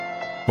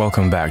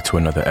Welcome back to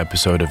another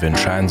episode of In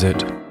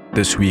Transit.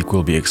 This week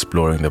we'll be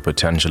exploring the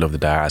potential of the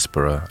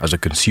diaspora as a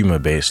consumer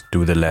base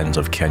through the lens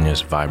of Kenya's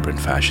vibrant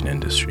fashion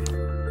industry.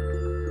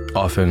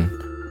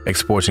 Often,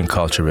 exporting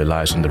culture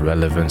relies on the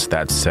relevance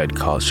that said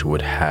culture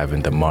would have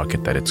in the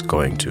market that it's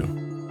going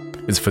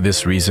to. It's for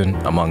this reason,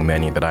 among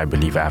many, that I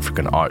believe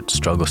African art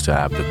struggles to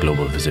have the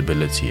global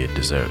visibility it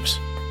deserves.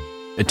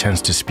 It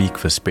tends to speak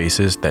for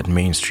spaces that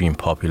mainstream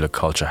popular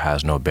culture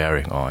has no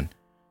bearing on,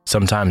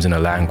 sometimes in a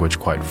language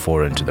quite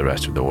foreign to the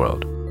rest of the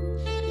world.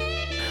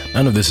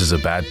 None of this is a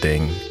bad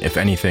thing. If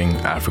anything,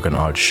 African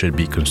art should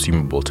be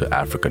consumable to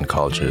African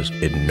cultures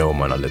in no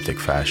monolithic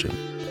fashion.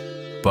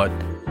 But,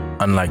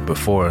 unlike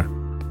before,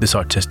 this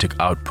artistic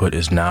output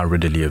is now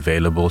readily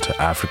available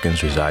to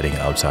Africans residing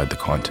outside the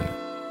continent.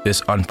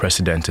 This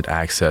unprecedented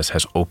access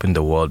has opened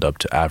the world up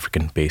to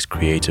African-based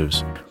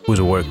creatives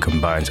whose work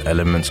combines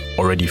elements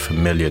already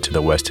familiar to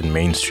the Western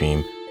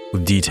mainstream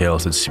with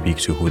details that speak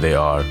to who they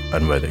are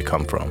and where they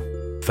come from.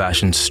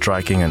 Fashion's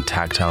striking and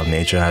tactile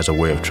nature has a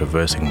way of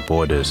traversing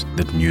borders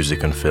that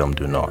music and film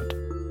do not.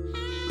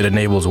 It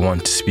enables one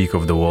to speak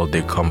of the world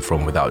they come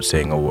from without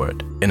saying a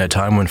word. In a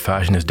time when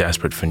fashion is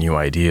desperate for new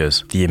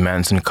ideas, the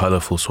immense and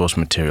colorful source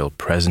material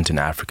present in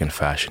African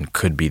fashion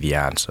could be the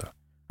answer,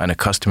 and a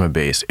customer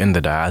base in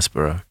the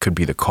diaspora could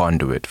be the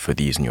conduit for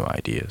these new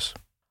ideas.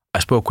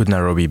 I spoke with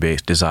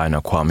Nairobi-based designer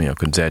Kwame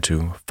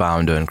Okudzetu,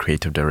 founder and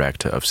creative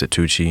director of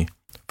Setuchi,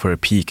 for a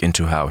peek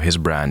into how his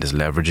brand is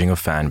leveraging a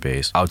fan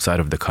base outside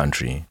of the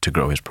country to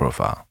grow his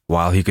profile,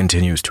 while he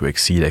continues to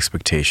exceed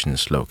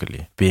expectations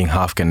locally. Being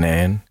half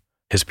Ghanaian,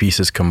 his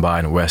pieces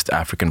combine West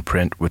African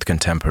print with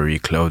contemporary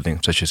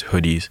clothing such as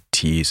hoodies,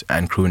 tees,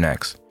 and crew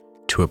necks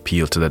to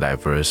appeal to the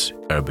diverse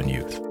urban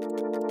youth.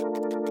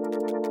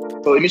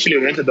 So initially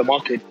when we entered the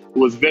market, it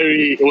was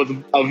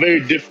a very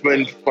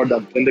different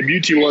product, and the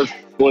beauty was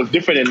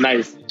different and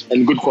nice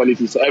and good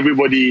quality. So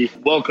everybody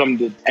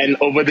welcomed it. And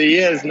over the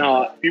years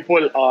now,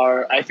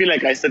 I feel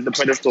like I set the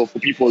pedestal for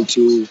people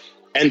to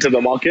enter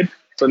the market.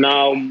 So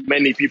now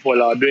many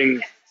people are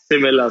doing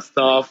similar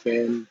stuff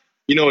and,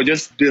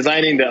 just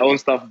designing their own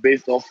stuff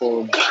based off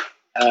of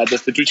the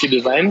Setuchi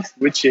designs,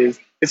 which is,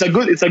 it's a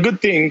good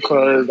thing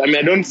because,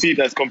 I don't see it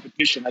as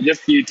competition. I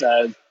just see it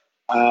as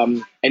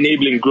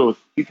enabling growth.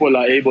 People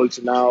are able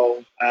to now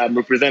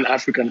represent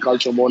African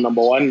culture more,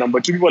 number one.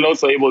 Number two, people are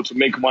also able to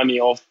make money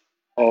off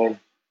of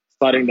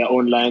starting their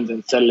own lines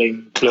and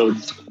selling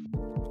clothes.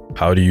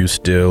 How do you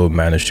still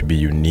manage to be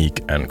unique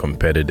and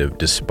competitive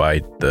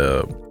despite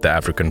the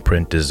African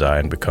print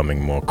design becoming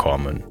more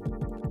common?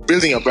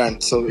 Building a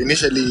brand. So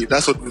initially,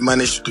 that's what we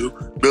managed to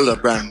do, build a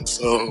brand.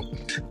 So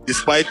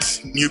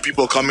despite new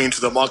people coming into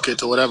the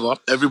market or whatever,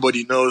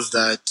 everybody knows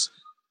that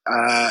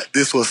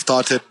this was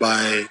started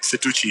by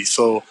Setuchi.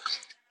 So,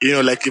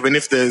 even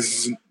if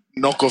there's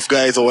knockoff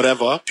guys or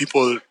whatever,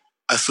 people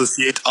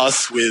associate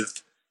us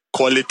with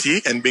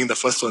quality and being the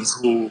first ones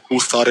who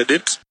started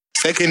it.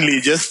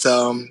 Secondly, just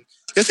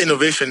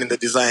innovation in the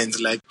designs,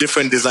 like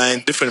different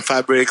designs, different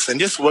fabrics, and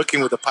just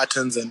working with the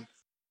patterns. And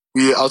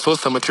we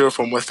outsource the material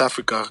from West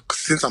Africa.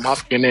 Since I'm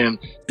half Ghanaian,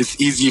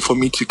 it's easy for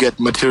me to get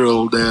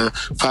the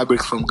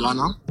fabrics from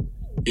Ghana.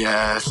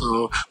 Yeah,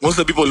 so most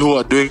of the people who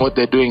are doing what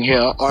they're doing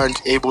here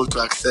aren't able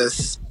to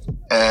access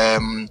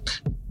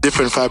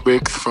different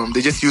fabrics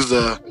they just use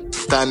a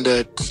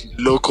standard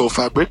local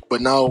fabric,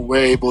 but now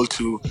we're able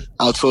to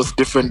outsource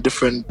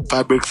different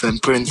fabrics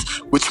and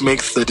prints, which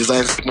makes the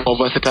designs more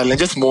versatile and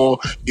just more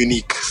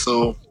unique.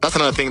 So that's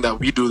another thing that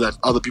we do that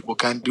other people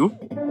can't do.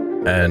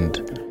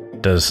 And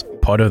does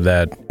part of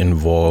that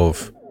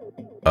involve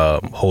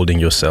holding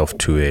yourself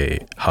to a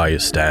higher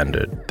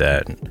standard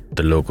than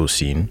the local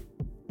scene?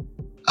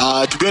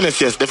 To be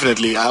honest, yes,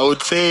 definitely. I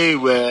would say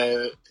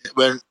we're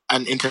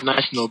an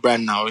international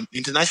brand now.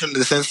 International in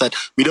the sense that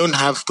we don't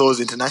have stores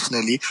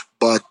internationally,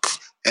 but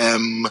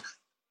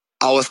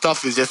our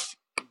stuff is just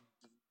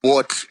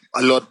bought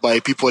a lot by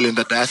people in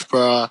the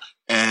diaspora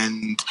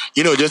and,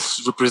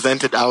 just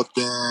represented out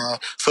there.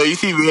 So you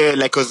see,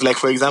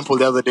 for example,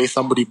 the other day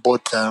somebody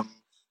bought a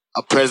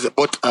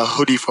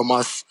hoodie from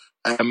us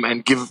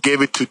and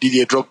gave it to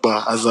Didier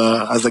Drogba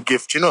as a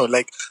gift.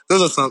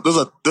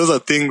 Those are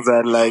things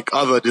that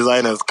other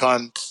designers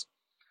can't,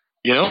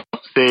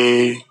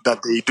 say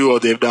that they do or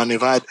they've done. They've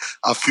had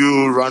a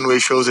few runway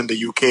shows in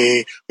the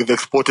UK. We've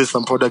exported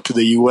some product to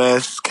the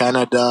US,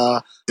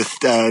 Canada,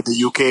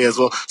 the UK as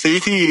well. So you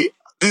see,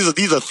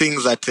 these are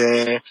things that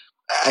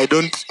I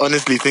don't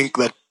honestly think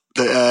that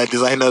the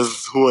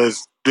designers who are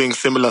doing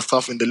similar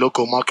stuff in the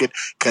local market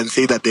can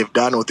say that they've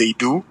done or they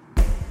do.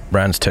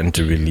 Brands tend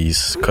to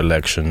release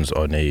collections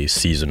on a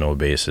seasonal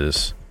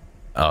basis,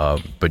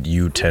 but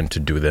you tend to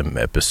do them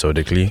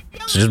episodically.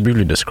 So just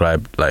briefly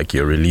describe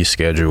your release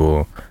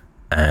schedule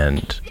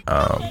and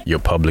your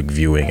public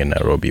viewing in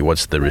Nairobi.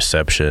 What's the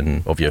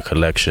reception of your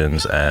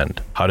collections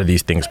and how do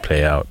these things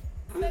play out?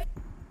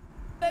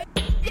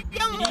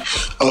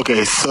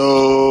 Okay,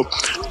 so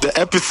the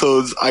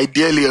episodes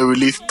ideally are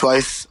released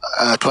twice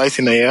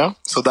in a year.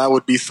 So that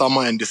would be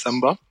summer and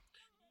December.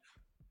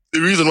 The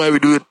reason why we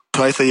do it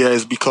twice a year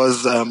is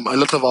because a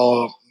lot of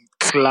our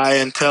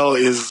clientele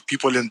is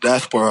people in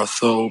diaspora.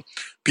 So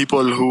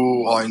people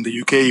who are in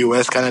the UK,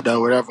 US, Canada,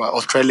 wherever,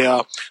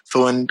 Australia.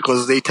 So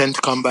because they tend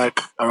to come back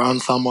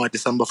around summer,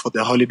 December for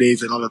their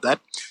holidays and all of that.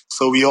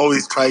 So we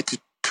always try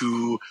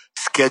to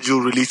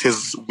schedule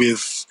releases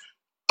with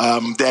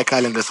their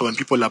calendar. So when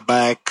people are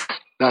back,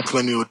 that's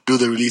when we would do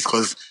the release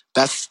because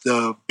that's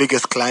the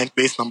biggest client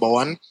base, number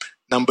one.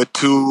 Number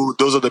two,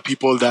 those are the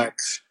people that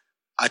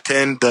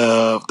attend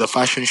the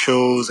fashion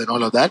shows and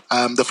all of that.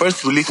 The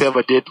first release we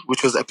ever did,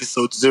 which was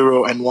episode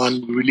 0 and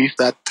 1, we released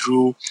that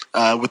through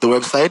with the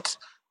website.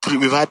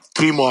 We've had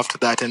 3 more after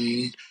that,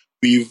 and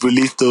we've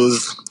released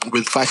those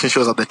with fashion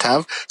shows at the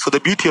TAV. So the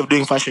beauty of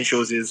doing fashion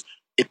shows is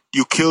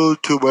you kill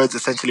 2 birds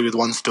essentially with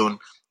 1 stone.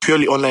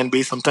 Purely online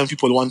based, sometimes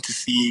people want to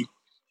see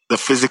the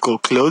physical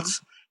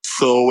clothes.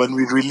 So when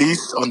we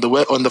release on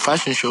the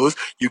fashion shows,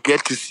 you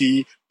get to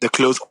see the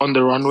clothes on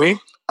the runway,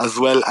 as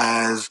well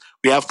as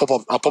we have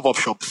a pop-up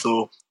shop.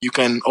 So you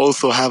can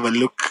also have a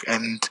look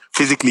and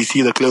physically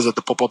see the clothes at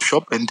the pop-up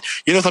shop. And,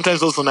 sometimes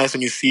it's also nice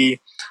when you see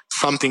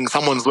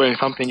someone's wearing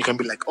something, you can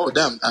be like, oh,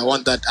 damn, I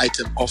want that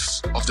item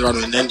off the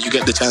runway. And then you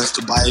get the chance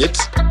to buy it.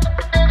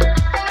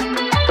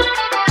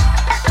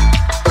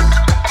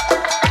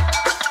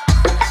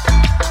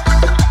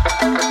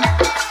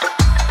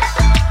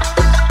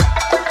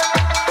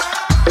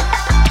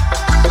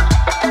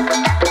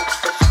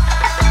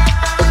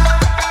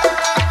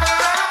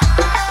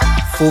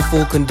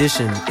 Full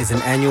Condition is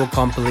an annual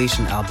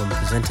compilation album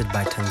presented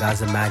by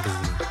Tangaza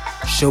Magazine,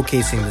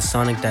 showcasing the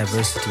sonic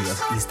diversity of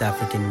East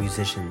African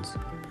musicians.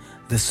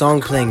 The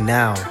song playing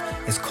now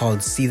is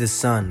called See the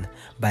Sun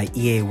by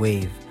EA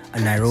Wave,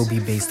 a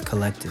Nairobi-based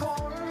collective.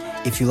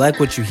 If you like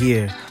what you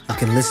hear, you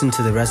can listen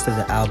to the rest of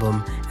the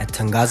album at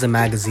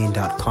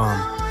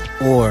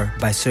tangazamagazine.com or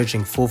by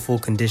searching Full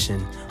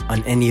Condition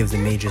on any of the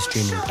major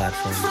streaming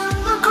platforms.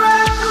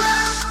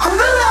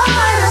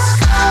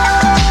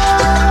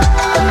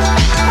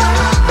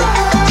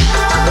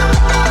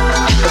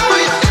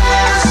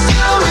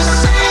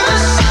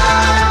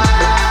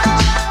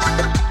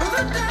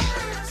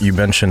 You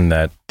mentioned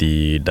that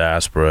the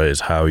diaspora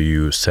is how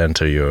you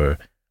center your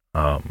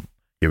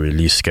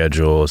release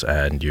schedules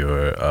and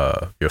your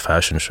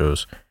fashion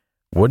shows.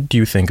 What do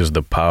you think is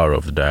the power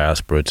of the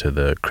diaspora to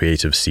the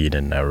creative scene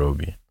in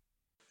Nairobi?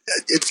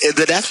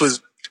 The diaspora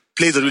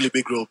plays a really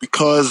big role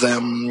because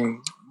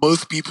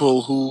most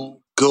people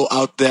who go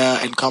out there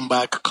and come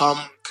back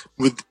come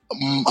with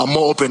a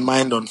more open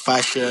mind on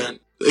fashion.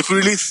 If we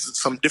release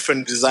some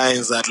different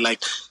designs that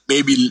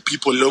maybe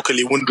people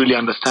locally wouldn't really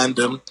understand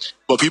them,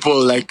 but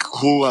people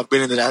who have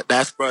been in the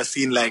diaspora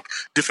seen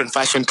different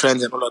fashion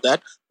trends and all of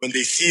that, when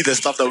they see the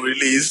stuff that we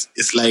release,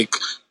 it's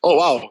oh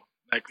wow,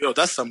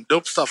 that's some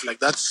dope stuff.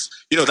 That's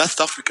that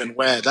stuff we can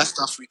wear, that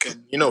stuff we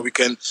can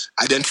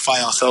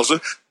identify ourselves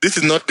with. This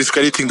is not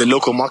discrediting the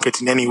local market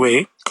in any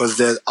way, because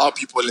there are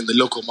people in the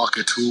local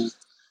market who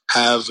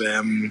have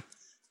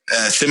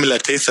similar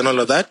tastes and all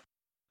of that.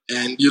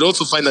 And you'd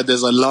also find that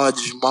there's a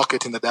large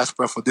market in the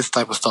diaspora for this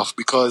type of stuff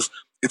because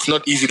it's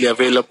not easily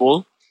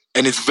available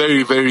and it's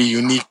very, very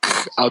unique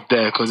out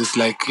there because it's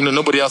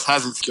nobody else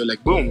has it. You're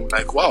boom,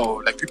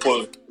 wow,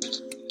 people,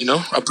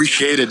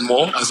 appreciate it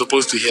more as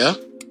opposed to here.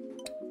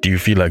 Do you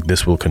feel like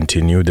this will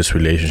continue, this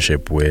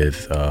relationship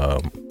with a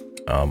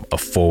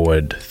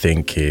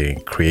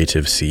forward-thinking,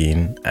 creative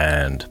scene,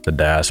 and the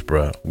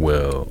diaspora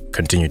will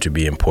continue to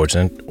be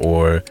important?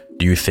 Or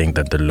do you think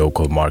that the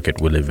local market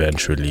will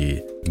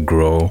eventually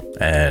grow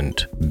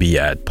and be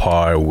at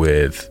par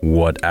with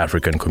what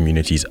African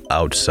communities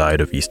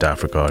outside of East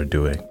Africa are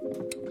doing?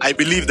 I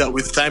believe that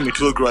with time it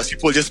will grow as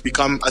people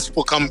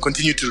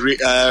continue to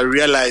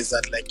realize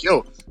that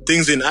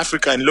things in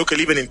Africa and local,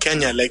 even in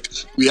Kenya,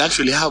 we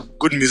actually have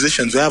good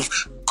musicians, we have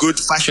good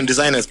fashion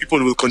designers.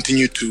 People will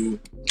continue to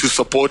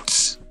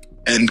support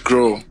and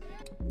grow.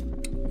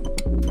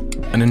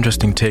 An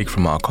interesting take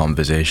from our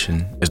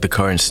conversation is the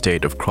current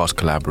state of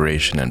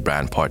cross-collaboration and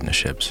brand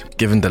partnerships.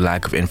 Given the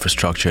lack of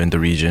infrastructure in the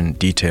region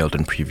detailed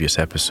in previous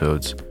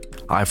episodes,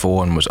 I for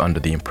one was under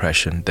the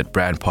impression that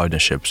brand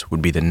partnerships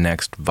would be the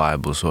next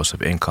viable source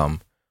of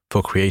income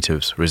for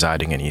creatives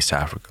residing in East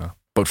Africa.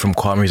 But from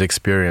Kwame's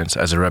experience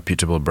as a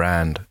reputable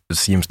brand, it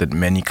seems that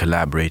many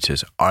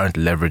collaborators aren't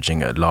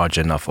leveraging a large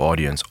enough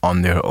audience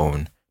on their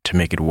own to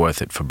make it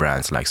worth it for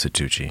brands like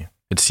Satucci.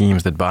 It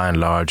seems that by and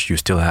large, you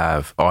still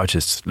have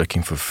artists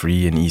looking for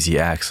free and easy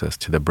access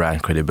to the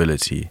brand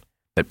credibility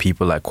that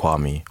people like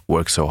Kwame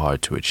work so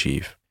hard to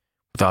achieve.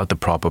 Without the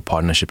proper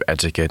partnership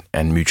etiquette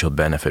and mutual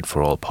benefit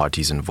for all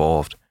parties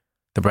involved,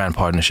 the brand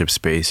partnership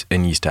space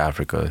in East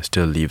Africa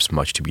still leaves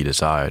much to be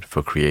desired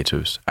for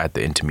creatives at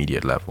the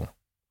intermediate level.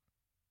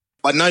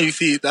 But now you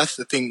see, that's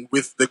the thing,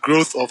 with the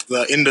growth of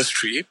the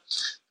industry,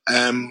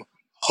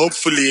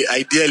 hopefully,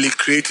 ideally,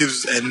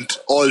 creatives and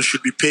all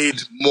should be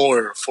paid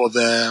more for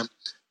their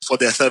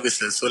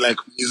services. So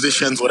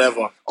musicians,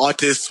 whatever,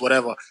 artists,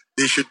 whatever,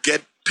 they should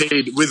get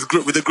paid with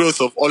the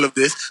growth of all of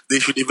this. They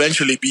should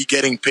eventually be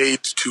getting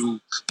paid to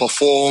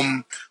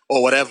perform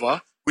or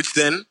whatever, which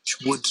then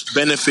would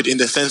benefit in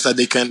the sense that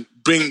they can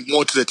bring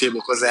more to the table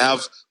because they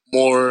have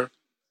more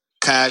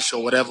cash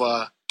or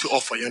whatever to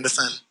offer. You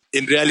understand?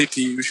 In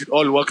reality, we should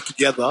all work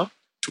together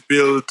to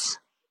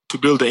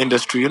build the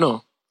industry,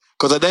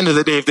 Because at the end of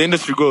the day, if the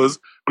industry grows,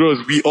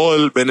 we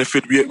all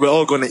benefit. We're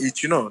all going to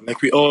eat,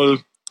 Like we all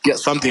get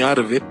something out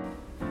of it.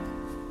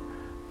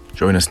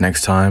 Join us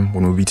next time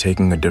when we'll be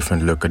taking a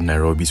different look at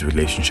Nairobi's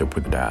relationship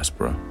with the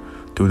diaspora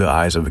through the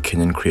eyes of a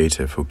Kenyan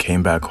creative who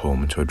came back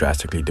home to a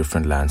drastically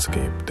different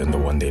landscape than the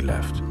one they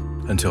left.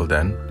 Until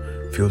then,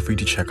 feel free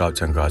to check out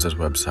Tangaza's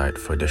website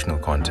for additional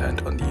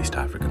content on the East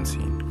African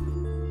scene.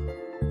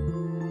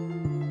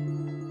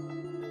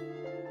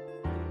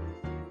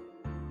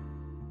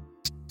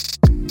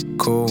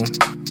 Cool.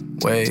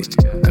 Wait,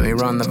 let me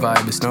run the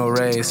vibe, it's no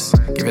race.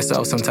 Give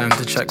yourself some time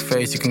to check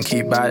face. You can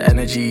keep bad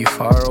energy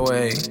far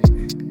away.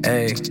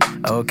 Hey,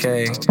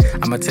 okay,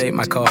 I'ma take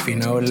my coffee,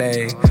 no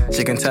lay.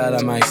 She can tell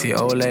I'm icy,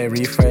 Olay,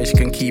 refresh, she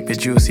can keep it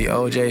juicy,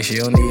 OJ. She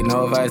don't need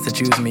no advice to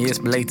choose me, it's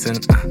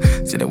blatant.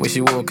 See the way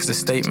she walk is a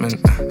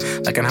statement.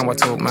 Like in how I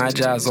talk my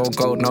jazz, all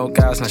gold, no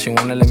gas. Now she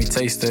wanna let me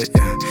taste it,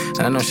 yeah.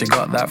 And I know she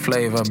got that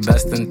flavor,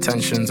 best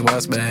intentions,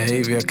 worst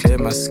behavior. Clear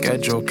my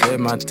schedule, clear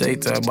my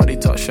data. Body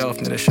top shelf,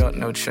 need a shot,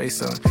 no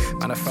chaser.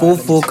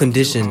 Full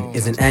Condition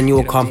is an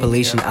annual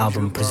compilation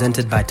album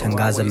presented by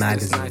Tangaza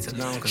Magazine,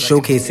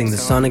 showcasing the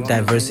sonic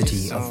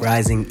diversity of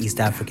rising East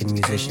African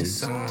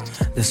musicians.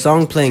 The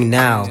song playing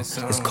now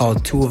is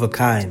called Two of a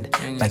Kind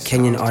by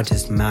Kenyan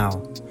artist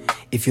Mao.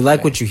 If you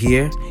like what you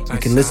hear, you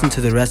can listen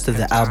to the rest of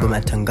the album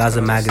at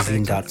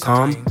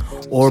tangazamagazine.com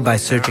or by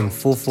searching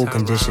Full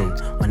Condition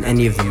on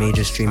any of the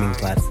major streaming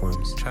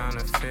platforms.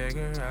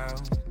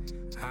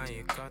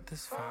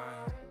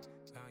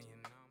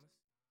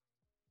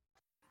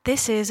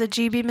 This is a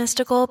GB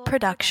Mystical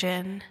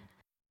production.